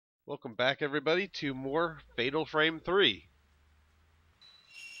Welcome back, everybody, to more Fatal Frame 3.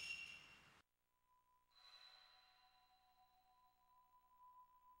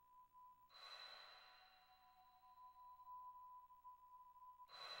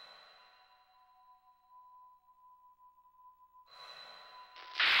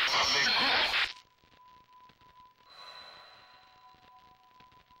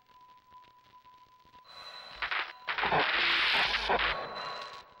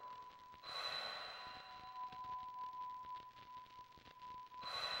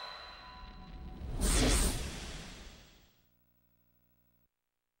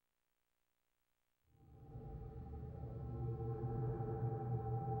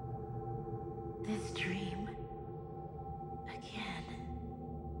 This dream again.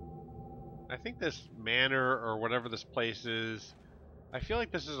 I think this manor, or whatever this place is, I feel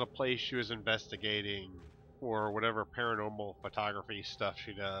like this is a place she was investigating for whatever paranormal photography stuff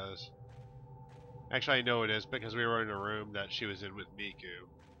she does. Actually, I know it is because we were in a room that she was in with Miku.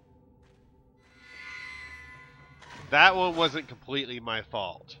 That one wasn't completely my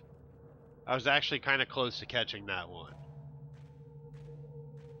fault. I was actually kind of close to catching that one.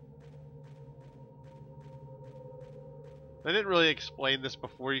 I didn't really explain this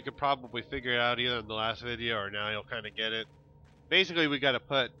before. You could probably figure it out either in the last video or now you'll kind of get it. Basically, we got to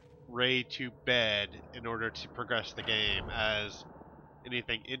put Rei to bed in order to progress the game, as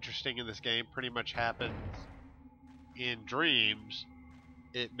anything interesting in this game pretty much happens in dreams.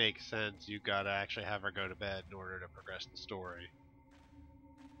 It makes sense. You got to actually have her go to bed in order to progress the story.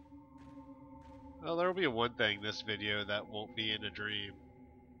 Well, there will be one thing this video that won't be in a dream.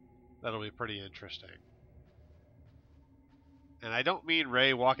 That'll be pretty interesting. And I don't mean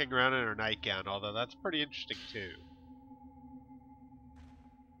Rei walking around in her nightgown, although that's pretty interesting too.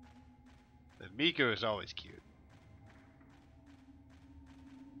 And Miku is always cute.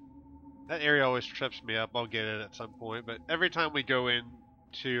 That area always trips me up. I'll get it at some point, but every time we go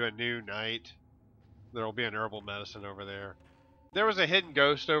into a new night, there will be an herbal medicine over there. There was a hidden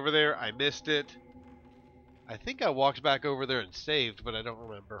ghost over there. I missed it. I think I walked back over there and saved, but I don't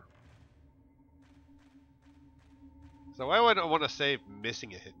remember. So why would I want to save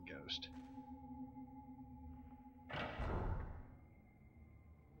missing a hidden ghost?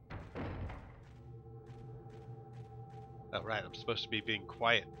 Oh, right, I'm supposed to be being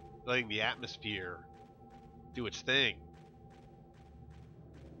quiet, letting the atmosphere do its thing.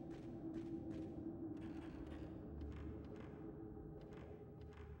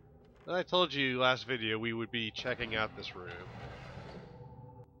 Well, I told you last video we would be checking out this room.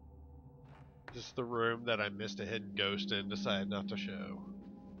 This is the room that I missed a hidden ghost in, decided not to show.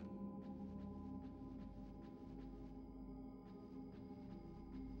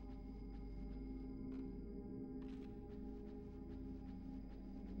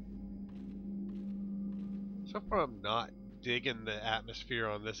 So far I'm not digging the atmosphere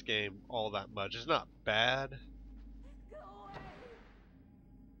on this game all that much. It's not bad.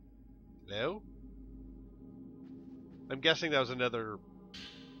 Hello? I'm guessing that was another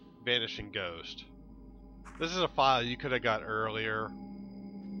vanishing ghost. This is a file you could have got earlier.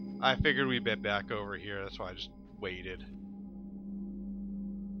 I figured we'd be back over here, that's why I just waited.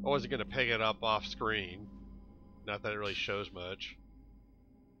 I wasn't going to pick it up off screen. Not that it really shows much.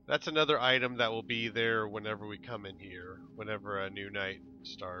 That's another item that will be there whenever we come in here, whenever a new night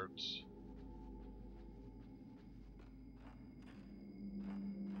starts.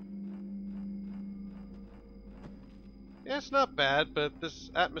 Yeah, it's not bad, but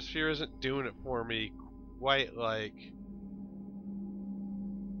this atmosphere isn't doing it for me quite like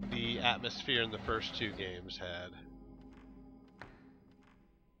the atmosphere in the first two games had.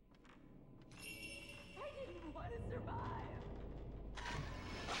 I didn't want to survive.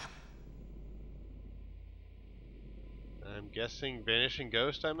 I'm guessing Vanishing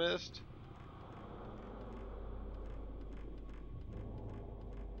Ghost I missed?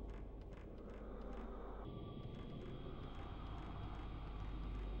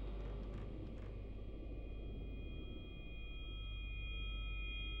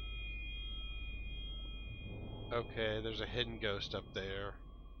 Okay, there's a hidden ghost up there.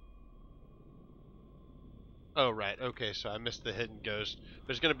 Oh, right. Okay, so I missed the hidden ghost.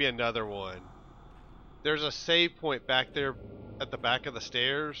 There's going to be another one. There's a save point back there at the back of the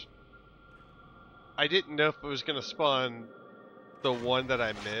stairs. I didn't know if it was going to spawn the one that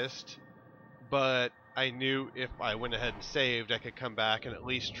I missed, but I knew if I went ahead and saved, I could come back and at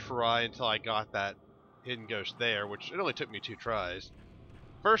least try until I got that hidden ghost there, which it only took me 2 tries.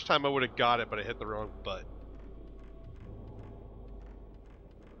 First time I would have got it, but I hit the wrong button.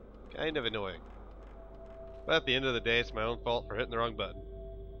 Kind of annoying. But at the end of the day, it's my own fault for hitting the wrong button.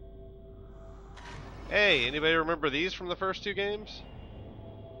 Hey, anybody remember these from the first two games?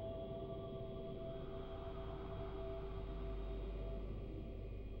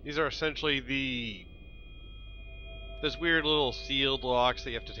 These are essentially those weird little sealed locks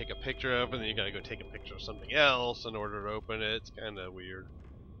that you have to take a picture of, and then you gotta go take a picture of something else in order to open it. It's kind of weird.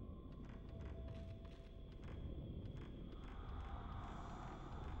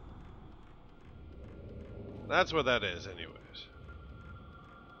 That's what that is, anyways.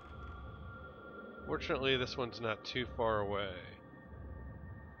 Fortunately, this one's not too far away.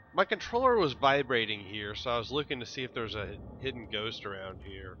 My controller was vibrating here, so I was looking to see if there's a hidden ghost around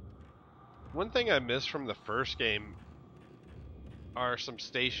here. One thing I missed from the first game are some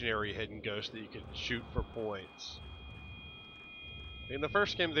stationary hidden ghosts that you could shoot for points. In the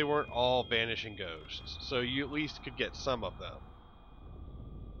first game, they weren't all vanishing ghosts, so you at least could get some of them.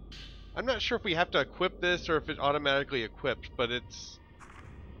 I'm not sure if we have to equip this or if it automatically equips, but it's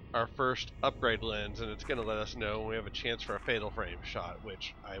our first upgrade lens, and it's going to let us know when we have a chance for a fatal frame shot,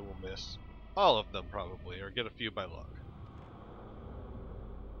 which I will miss all of them probably, or get a few by luck.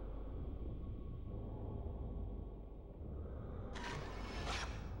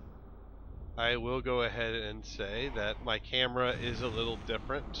 I will go ahead and say that my camera is a little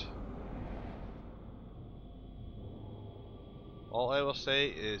different. All I will say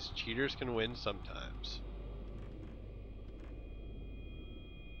is cheaters can win sometimes.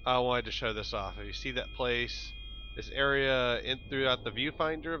 I wanted to show this off. If you see that place, this area throughout the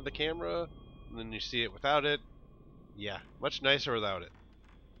viewfinder of the camera, and then you see it without it, yeah, much nicer without it.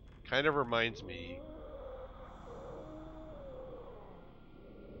 Kind of reminds me...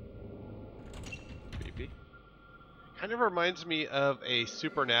 Creepy. Kind of reminds me of a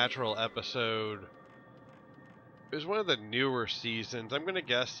Supernatural episode. It was one of the newer seasons. I'm going to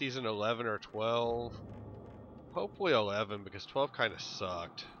guess season 11 or 12. Hopefully 11, because 12 kind of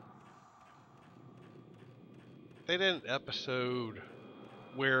sucked. They did an episode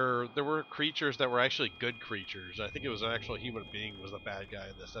where there were creatures that were actually good creatures. I think it was an actual human being was the bad guy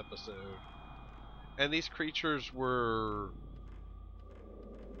in this episode. And these creatures were...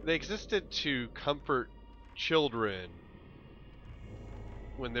 They existed to comfort children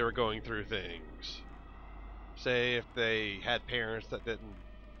when they were going through things. Say if they had parents that didn't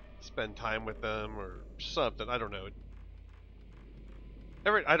spend time with them or something, I don't know.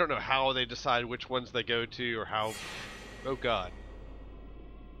 I don't know how they decide which ones they go to or how... Oh god.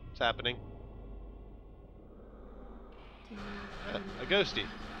 What's happening? A ghosty.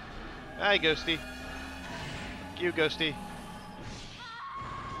 Hi, ghosty. Fuck you, ghosty.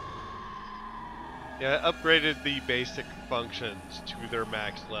 Yeah, I upgraded the basic functions to their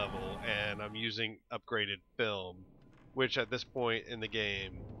max level, and I'm using upgraded film, which at this point in the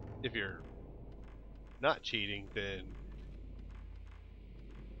game, if you're not cheating, then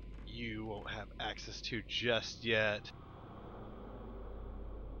you won't have access to just yet.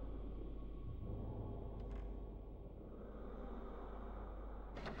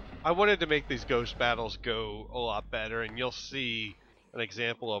 I wanted to make these ghost battles go a lot better, and you'll see an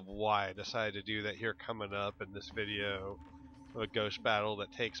example of why I decided to do that here coming up in this video of a ghost battle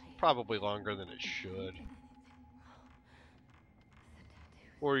that takes probably longer than it should.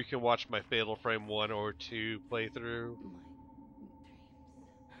 Or you can watch my Fatal Frame 1 or 2 playthrough.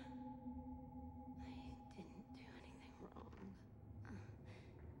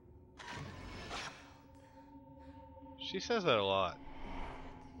 She says that a lot.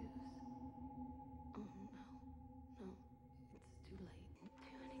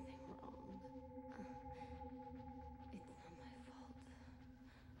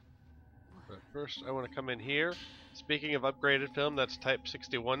 But first, I want to come in here. Speaking of upgraded film, that's Type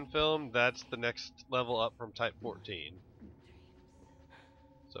 61 film. That's the next level up from Type 14.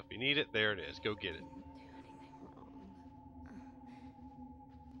 So if you need it, there it is. Go get it.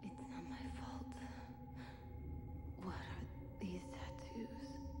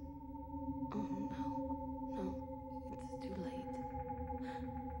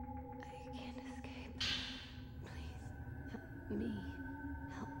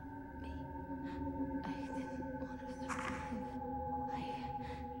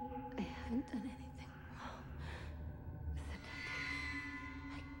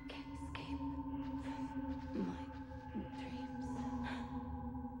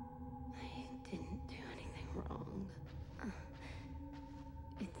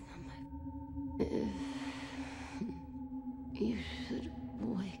 You should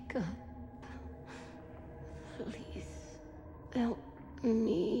wake up. Please help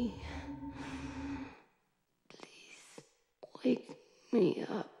me. Please wake me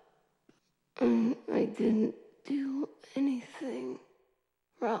up. I didn't do anything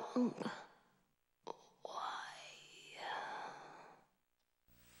wrong.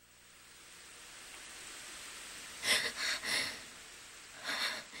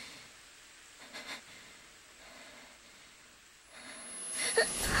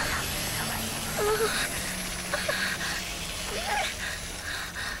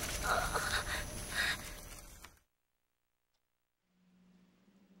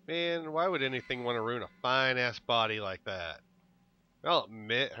 Man, why would anything want to ruin a fine-ass body like that? I'll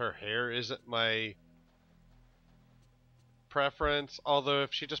admit her hair isn't my preference, although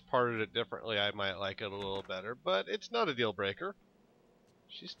if she just parted it differently, I might like it a little better, but it's not a deal breaker.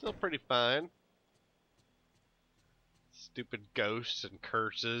 She's still pretty fine. Stupid ghosts and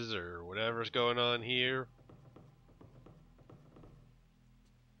curses or whatever's going on here.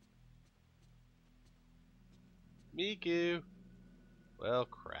 Miku. Well,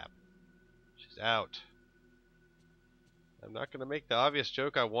 crap. She's out. I'm not going to make the obvious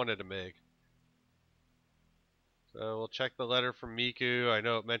joke I wanted to make. So we'll check the letter from Miku. I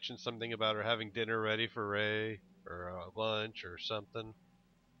know it mentioned something about her having dinner ready for Rei, or lunch or something.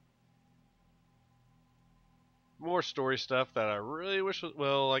 More story stuff that I really wish was,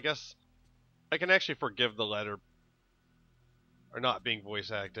 well, I guess I can actually forgive the letter or not being voice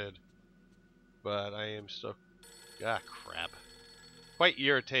acted, but I am still, crap. Quite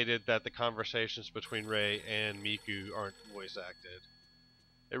irritated that the conversations between Rei and Miku aren't voice acted.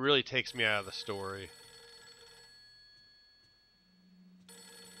 It really takes me out of the story.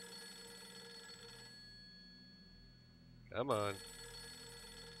 Come on.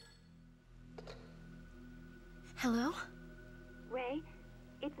 Hello? Rei,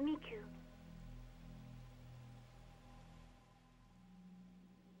 it's Miku.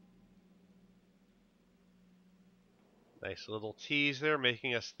 Nice little tease there,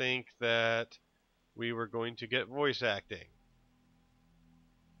 making us think that we were going to get voice acting.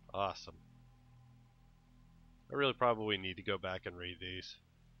 Awesome. I really probably need to go back and read these.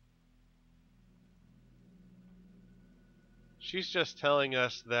 She's just telling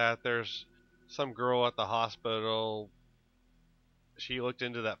us that there's some girl at the hospital. She looked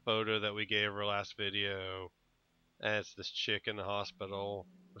into that photo that we gave her last video, and it's this chick in the hospital.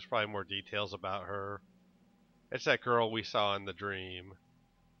 There's probably more details about her. It's that girl we saw in the dream.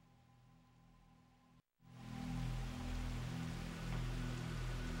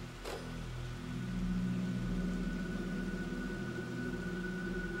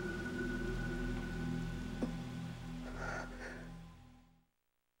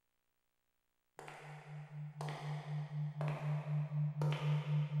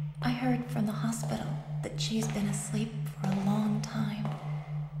 I heard from the hospital that she's been asleep for a long time,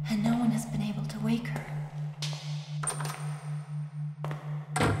 and no one has been able to wake her.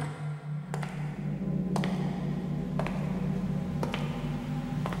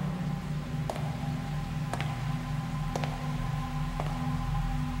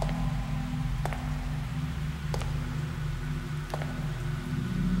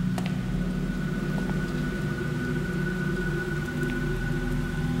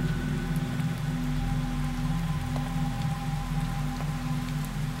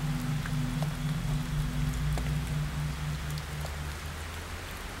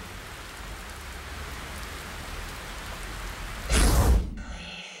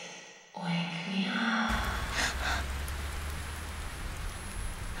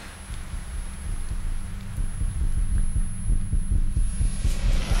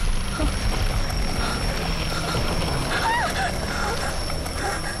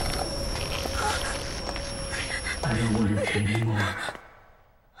 I don't want to live anymore.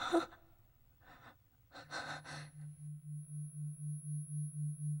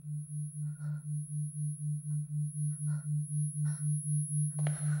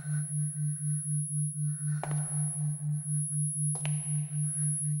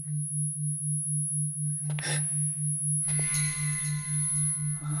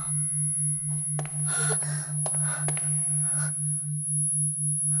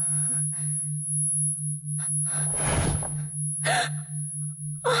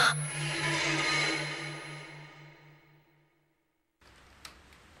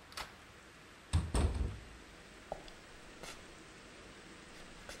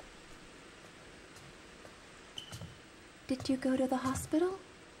 Did you go to the hospital?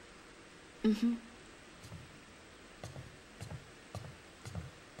 Mm-hmm.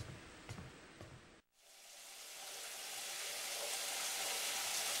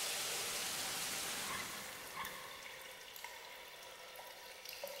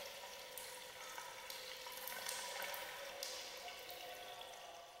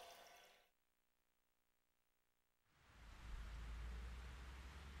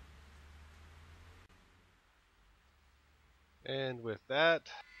 And with that,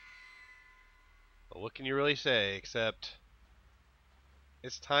 well, what can you really say except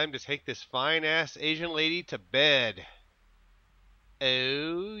it's time to take this fine-ass Asian lady to bed.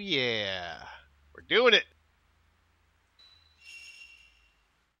 Oh yeah. We're doing it.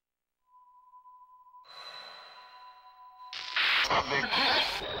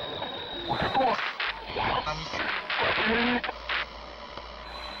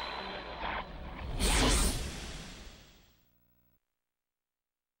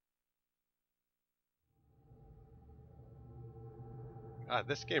 God,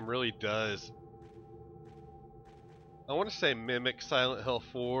 this game really does. I want to say mimic Silent Hill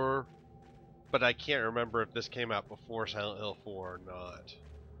 4, but I can't remember if this came out before Silent Hill 4 or not.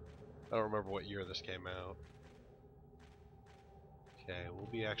 I don't remember what year this came out. Okay,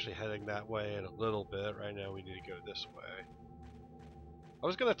 we'll be actually heading that way in a little bit. Right now we need to go this way. I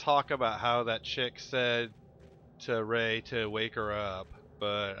was going to talk about how that chick said to Ray to wake her up,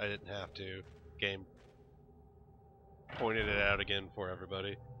 but I didn't have to. Game pointed it out again for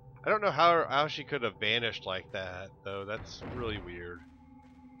everybody. I don't know how she could have vanished like that, though. That's really weird.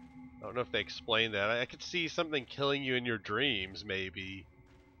 I don't know if they explained that. I could see something killing you in your dreams, maybe.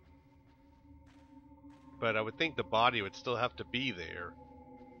 But I would think the body would still have to be there.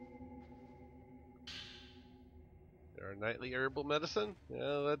 Our nightly herbal medicine?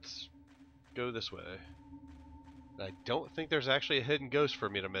 Yeah, let's go this way. I don't think there's actually a hidden ghost for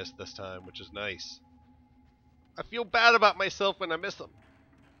me to miss this time, which is nice. I feel bad about myself when I miss them.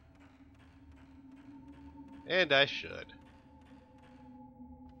 And I should.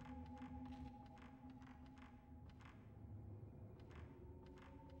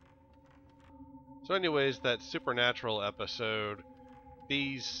 So anyways, that supernatural episode,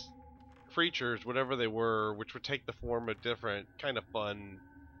 these creatures, whatever they were, which would take the form of different kind of fun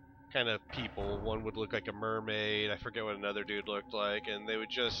kind of people. One would look like a mermaid, I forget what another dude looked like, and they would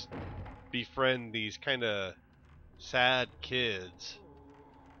just befriend these kind of sad kids.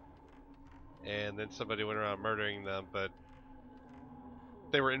 And then somebody went around murdering them, but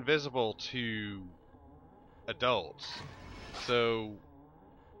they were invisible to adults. So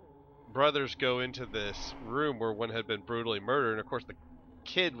brothers go into this room where one had been brutally murdered, and of course the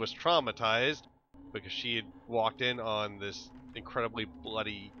kid was traumatized because she had walked in on this incredibly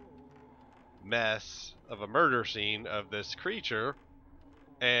bloody mess of a murder scene of this creature,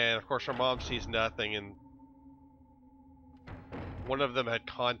 and of course her mom sees nothing, and one of them had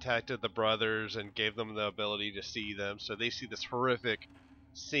contacted the brothers and gave them the ability to see them, so they see this horrific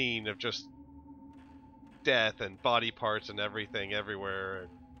scene of just death and body parts and everything everywhere.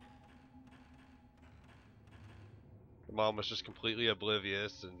 The mom was just completely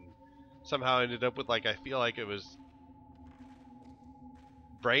oblivious and somehow ended up with, like, I feel like it was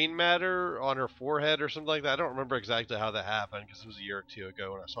brain matter on her forehead or something like that. I don't remember exactly how that happened because it was a year or two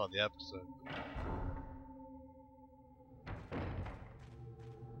ago when I saw the episode.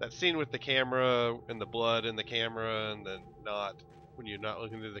 That scene with the camera and the blood in the camera and then not, when you're not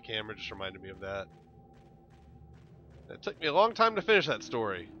looking through the camera, just reminded me of that. It took me a long time to finish that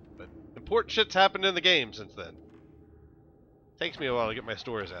story, but important shit's happened in the game since then. Takes me a while to get my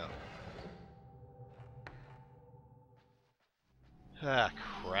stories out. Ah,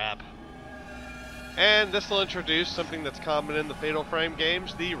 crap. And this will introduce something that's common in the Fatal Frame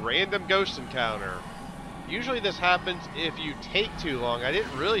games, the random ghost encounter. Usually this happens if you take too long. I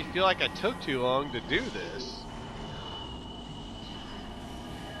didn't really feel like I took too long to do this.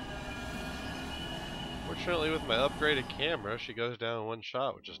 Fortunately, with my upgraded camera, she goes down in one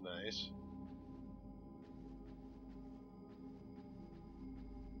shot, which is nice.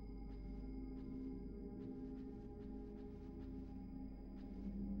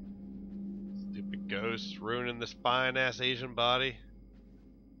 Stupid ghosts ruining this fine-ass Asian body.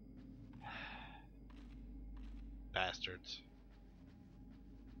 Bastards.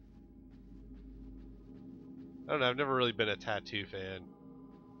 I don't know, I've never really been a tattoo fan.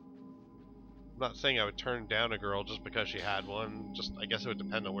 I'm not saying I would turn down a girl just because she had one, just I guess it would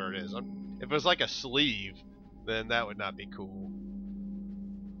depend on where it is. If it was like a sleeve, then that would not be cool.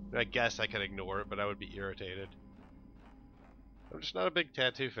 I guess I could ignore it, but I would be irritated. I'm just not a big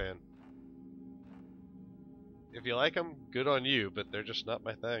tattoo fan. If you like them, good on you, but they're just not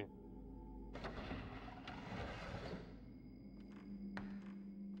my thing.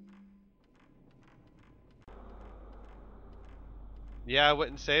 Yeah, I went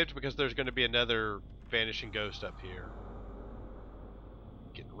and saved because there's going to be another vanishing ghost up here.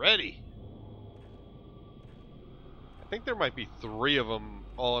 Getting ready. I think there might be 3 of them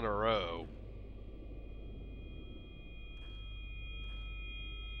all in a row.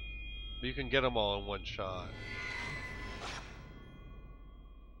 But you can get them all in one shot.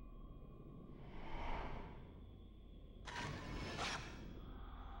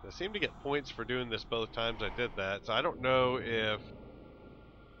 I seem to get points for doing this both times I did that, so I don't know if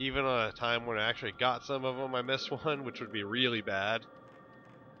Even on a time when I actually got some of them, I missed one, which would be really bad.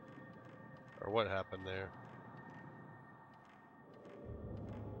 Or what happened there?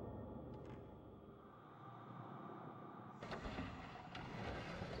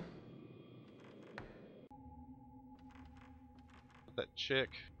 That chick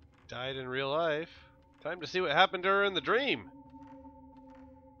died in real life. Time to see what happened to her in the dream.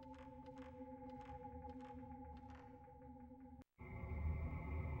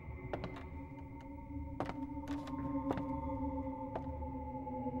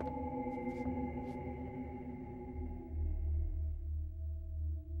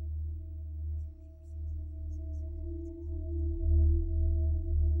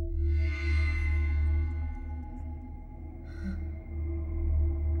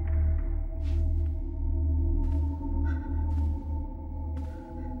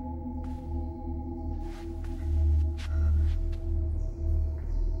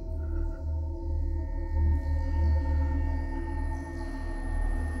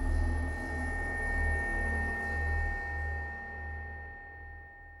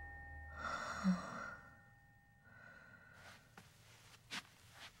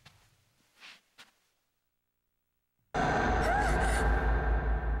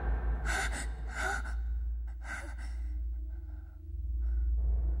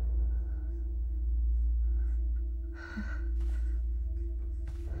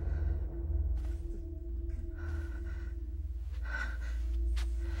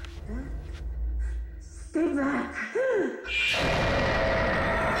 Stay back.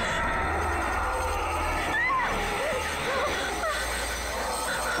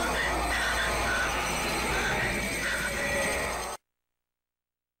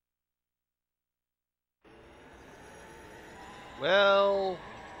 Well,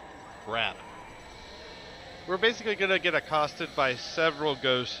 crap. We're basically going to get accosted by several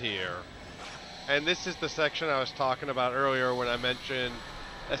ghosts here. And this is the section I was talking about earlier when I mentioned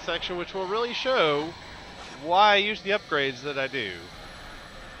a section which will really show why I use the upgrades that I do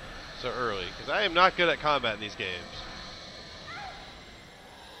so early. Because I am not good at combat in these games.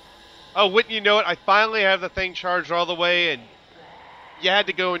 Oh, wouldn't you know it, I finally have the thing charged all the way, and you had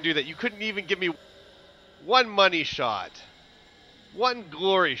to go and do that. You couldn't even give me one money shot. One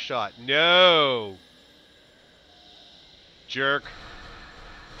glory shot. No. Jerk.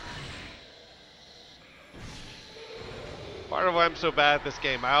 Part of why I'm so bad at this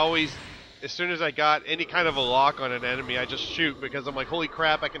game, I always, as soon as I got any kind of a lock on an enemy, I just shoot because I'm like, holy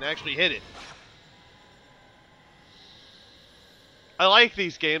crap, I can actually hit it. I like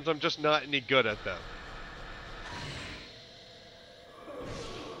these games, I'm just not any good at them.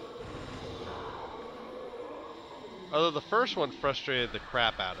 Although the first one frustrated the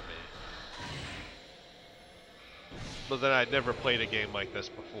crap out of me. But then I'd never played a game like this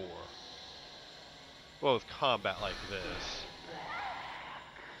before. Well, with combat like this.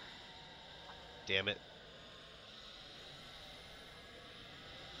 Damn it.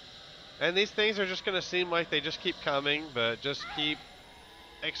 And these things are just going to seem like they just keep coming, but just keep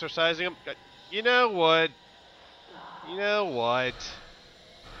exercising them. You know what? You know what?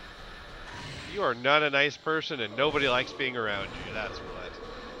 You are not a nice person and nobody likes being around you, that's what.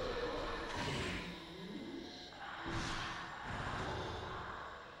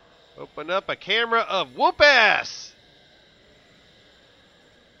 Open up a camera of whoop-ass!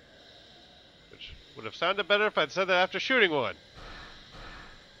 Which would have sounded better if I'd said that after shooting one.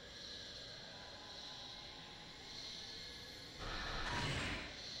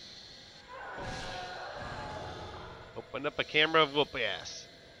 Open up a camera of whoop-ass.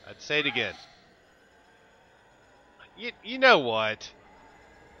 I'd say it again. You know what?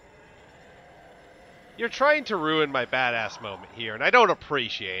 You're trying to ruin my badass moment here, and I don't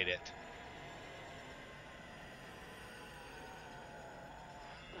appreciate it.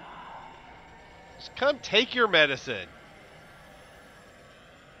 Just come take your medicine.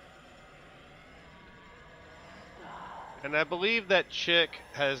 And I believe that chick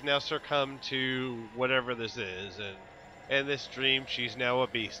has now succumbed to whatever this is, and in this dream she's now a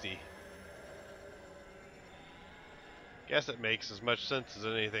beastie. Guess it makes as much sense as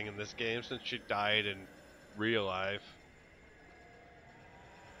anything in this game since she died in real life.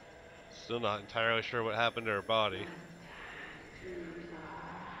 Still not entirely sure what happened to her body.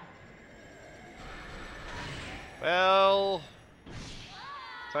 Well,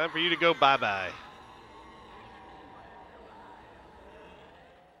 time for you to go bye-bye.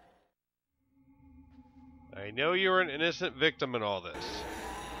 I know you were an innocent victim in all this.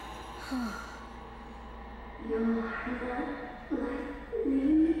 You're not like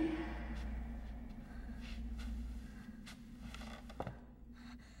me.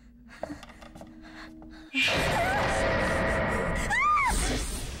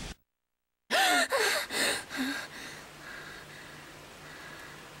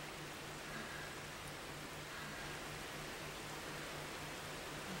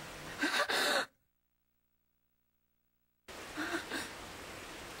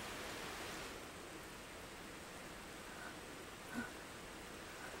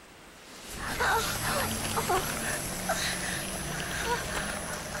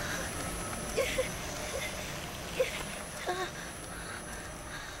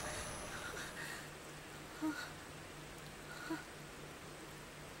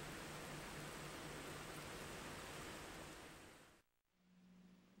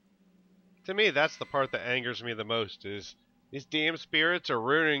 To me, that's the part that angers me the most, is these damn spirits are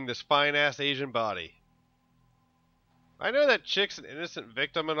ruining this fine-ass Asian body. I know that chick's an innocent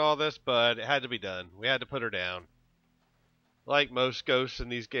victim in all this, but it had to be done. We had to put her down. Like most ghosts in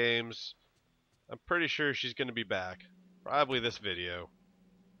these games, I'm pretty sure she's going to be back. Probably this video.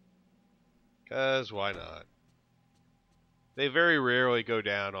 'Cause why not? They very rarely go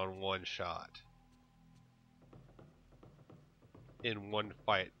down on one shot. In one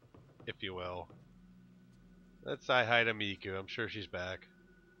fight, if you will. Let's say hi to Miku. I'm sure she's back.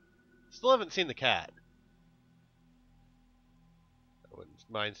 Still haven't seen the cat. I wouldn't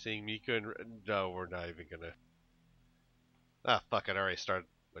mind seeing Miku and... No, we're not even gonna... Ah, fuck it. I already started.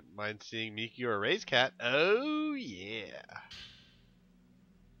 Wouldn't mind seeing Miku or Ray's cat. Oh, yeah.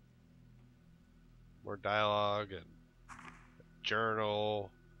 More dialogue and journal.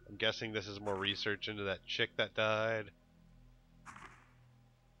 I'm guessing this is more research into that chick that died.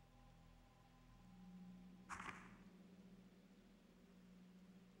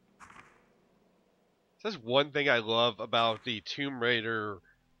 That's one thing I love about the Tomb Raider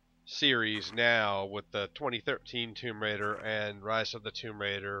series now, with the 2013 Tomb Raider and Rise of the Tomb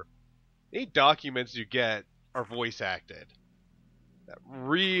Raider. Any documents you get are voice acted. That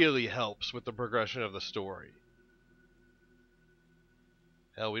really helps with the progression of the story.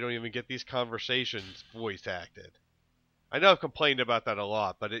 Hell, we don't even get these conversations voice acted. I know I've complained about that a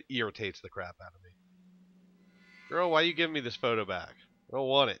lot, but it irritates the crap out of me. Girl, why are you giving me this photo back? I don't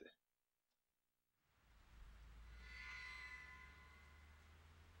want it.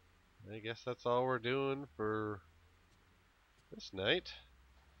 I guess that's all we're doing for this night.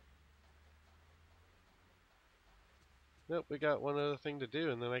 Nope, we got one other thing to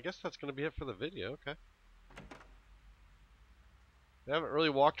do, and then I guess that's going to be it for the video. Okay. I haven't really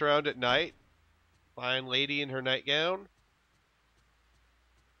walked around at night. Fine lady in her nightgown.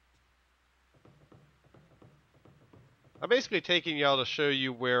 I'm basically taking y'all to show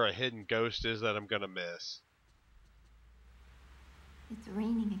you where a hidden ghost is that I'm going to miss. It's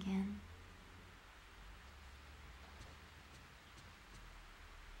raining again.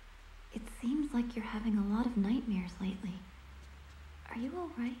 It seems like you're having a lot of nightmares lately. Are you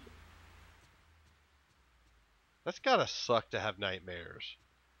alright? That's gotta suck to have nightmares.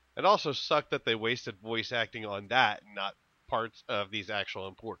 It also sucked that they wasted voice acting on that and not parts of these actual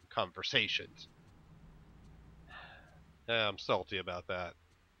important conversations. I'm salty about that.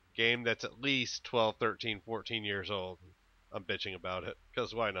 Game that's at least 12, 13, 14 years old. I'm bitching about it,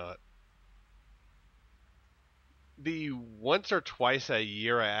 because why not? The once or twice a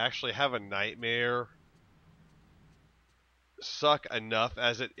year I actually have a nightmare suck enough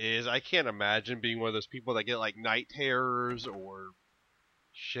as it is. I can't imagine being one of those people that get like night terrors or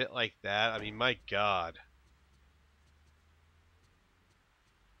shit like that. I mean, my God.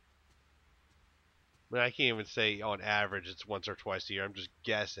 I mean, I can't even say on average it's once or twice a year. I'm just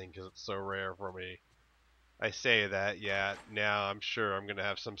guessing because it's so rare for me. I say that, yeah, now I'm sure I'm going to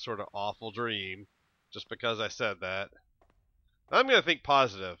have some sort of awful dream just because I said that. I'm going to think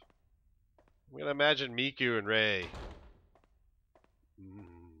positive. I'm going to imagine Miku and Ray.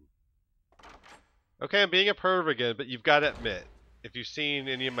 Okay, I'm being a perv again, but you've got to admit, if you've seen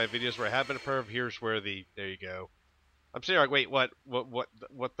any of my videos where I have been a perv, here's where the... There you go. I'm saying, like, wait, what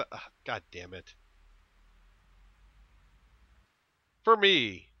the... God damn it. For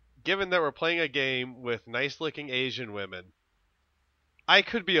me, given that we're playing a game with nice-looking Asian women, I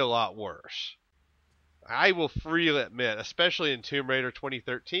could be a lot worse. I will freely admit, especially in Tomb Raider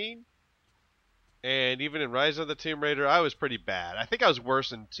 2013, and even in Rise of the Tomb Raider, I was pretty bad. I think I was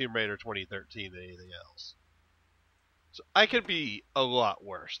worse in Tomb Raider 2013 than anything else. So I could be a lot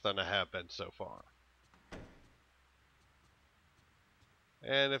worse than I have been so far.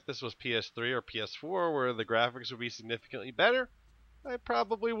 And if this was PS3 or PS4, where the graphics would be significantly better, I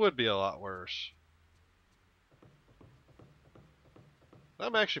probably would be a lot worse.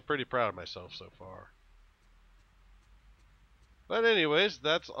 I'm actually pretty proud of myself so far. But anyways,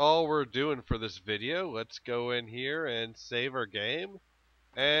 that's all we're doing for this video. Let's go in here and save our game.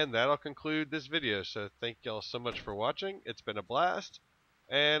 And that'll conclude this video. So thank y'all so much for watching. It's been a blast.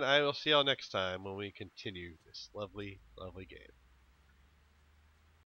 And I will see y'all next time when we continue this lovely, lovely game.